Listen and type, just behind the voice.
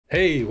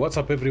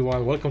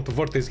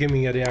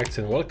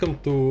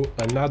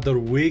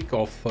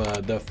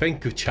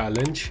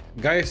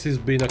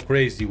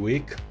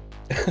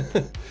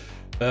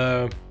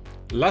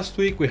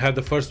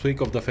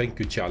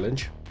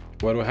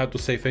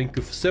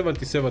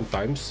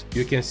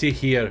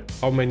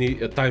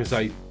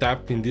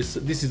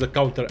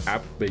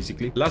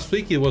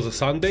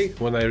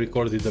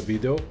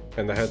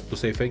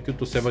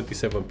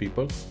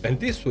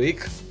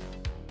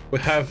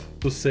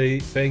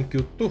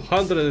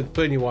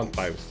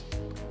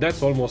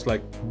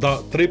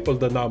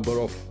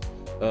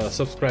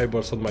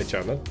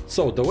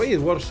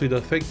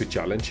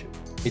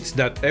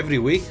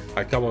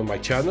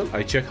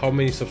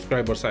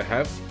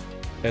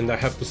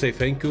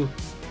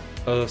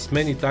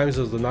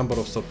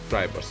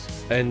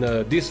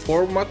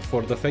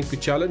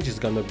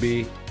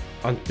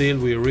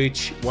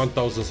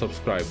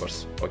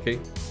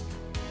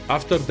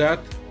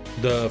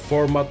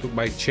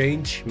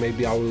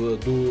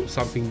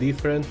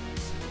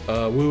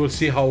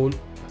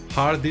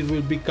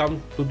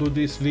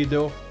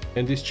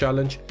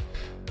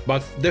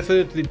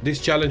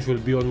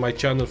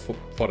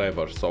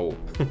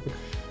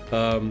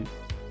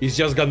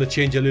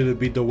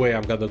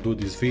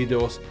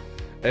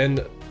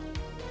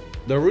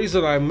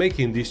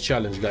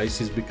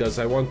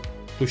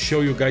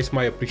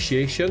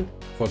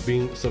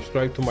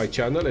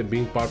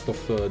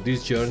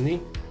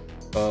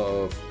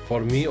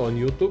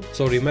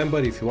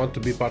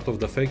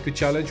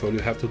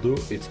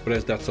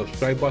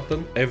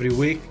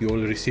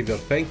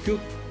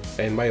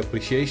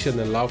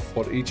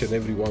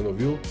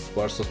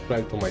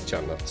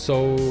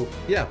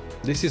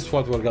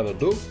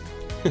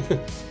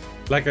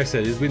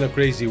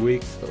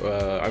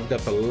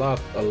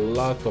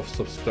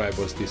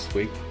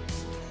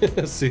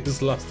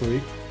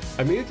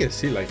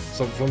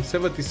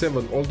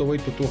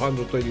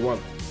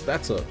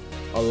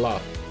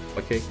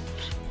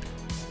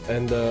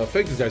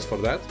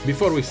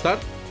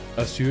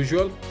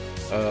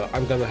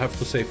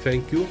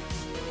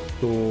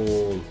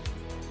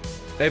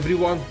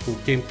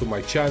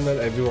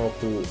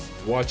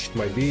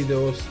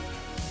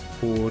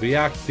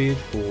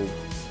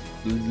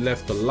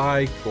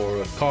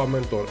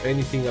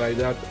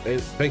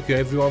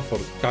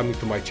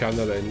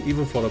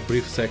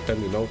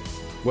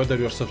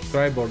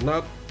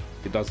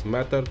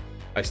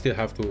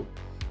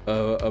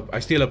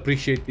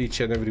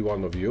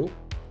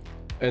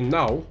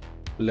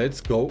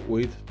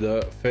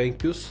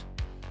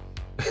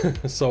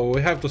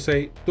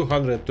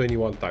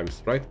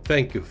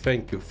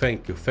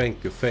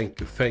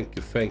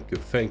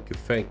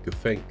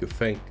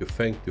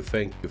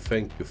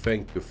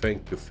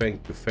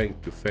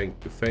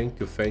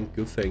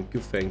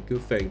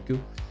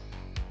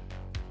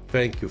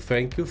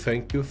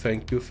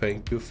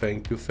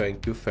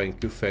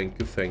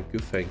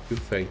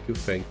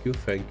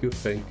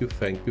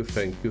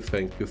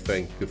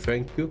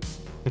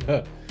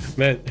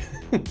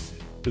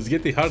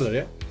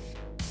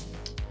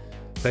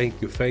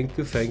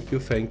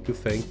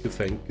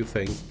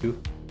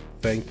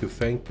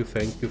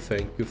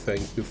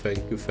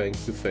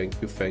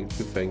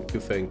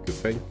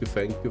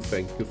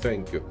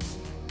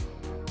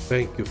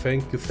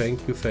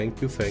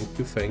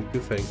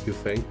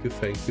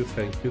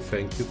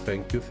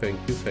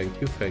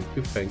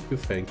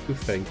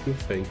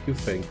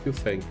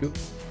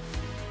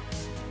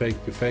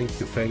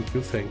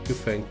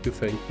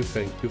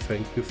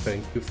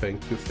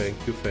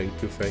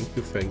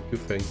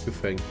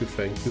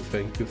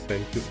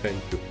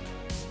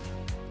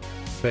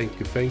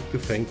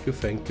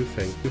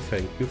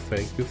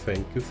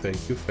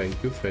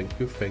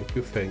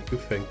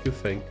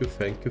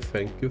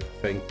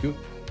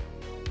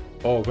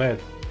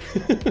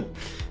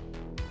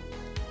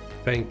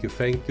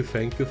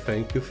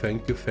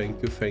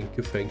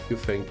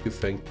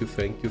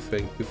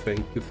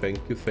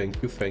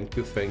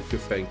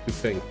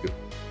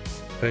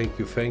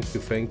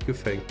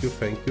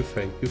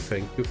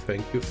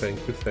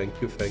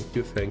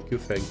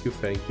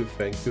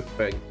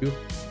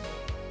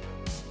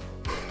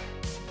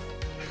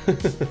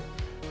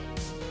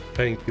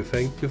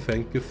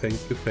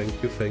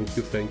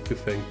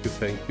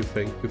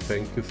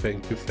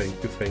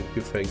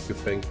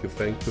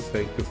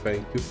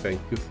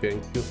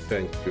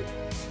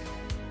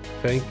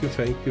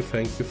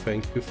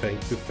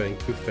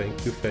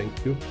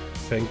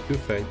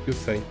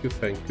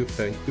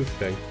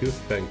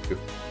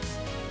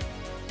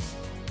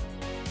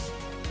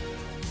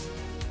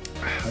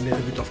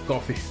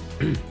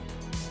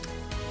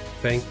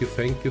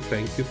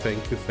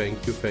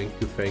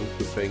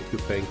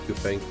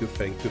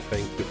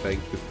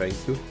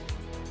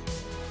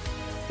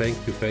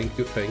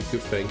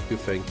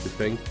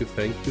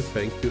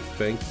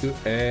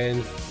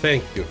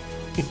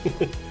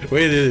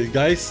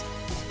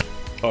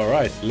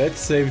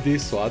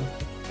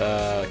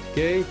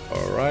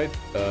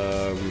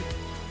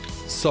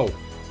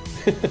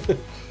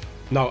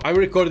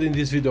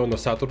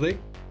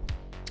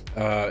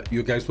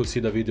You guys will see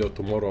the video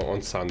tomorrow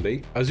on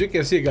Sunday. As you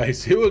can see,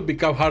 guys, it will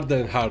become harder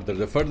and harder.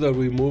 The further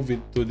we move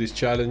into this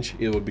challenge,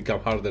 it will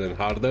become harder and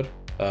harder.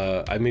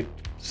 I mean,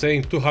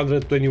 saying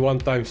 221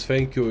 times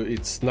thank you,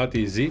 it's not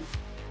easy.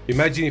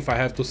 Imagine if I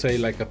have to say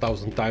like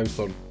 1,000 times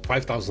or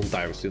 5,000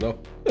 times, you know.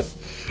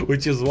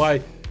 Which is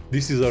why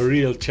this is a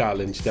real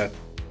challenge that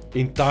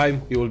in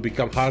time it will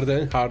become harder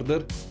and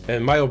harder.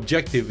 And my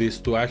objective is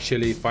to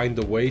actually find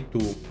a way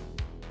to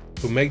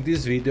make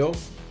this video.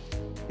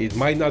 It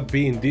might not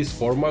be in this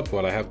format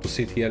where I have to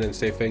sit here and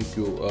say thank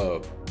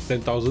you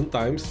 10,000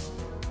 times,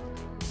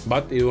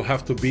 but it will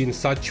have to be in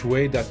such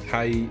way that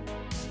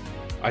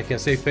I can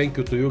say thank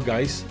you to you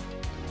guys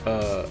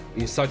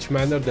in such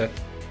manner that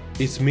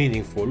it's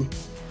meaningful,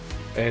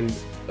 and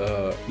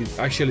it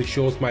actually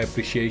shows my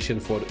appreciation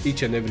for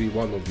each and every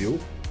one of you.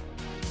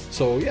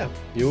 So yeah,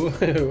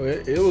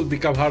 it will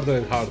become harder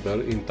and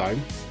harder in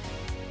time.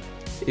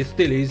 It's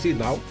still easy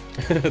now.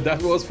 That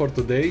was for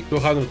today,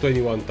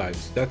 221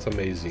 times. That's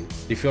amazing.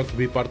 If you want to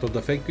be part of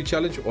the thank you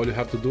challenge, all you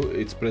have to do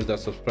is press that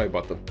subscribe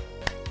button.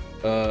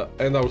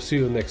 And I'll see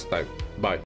you next time. Bye.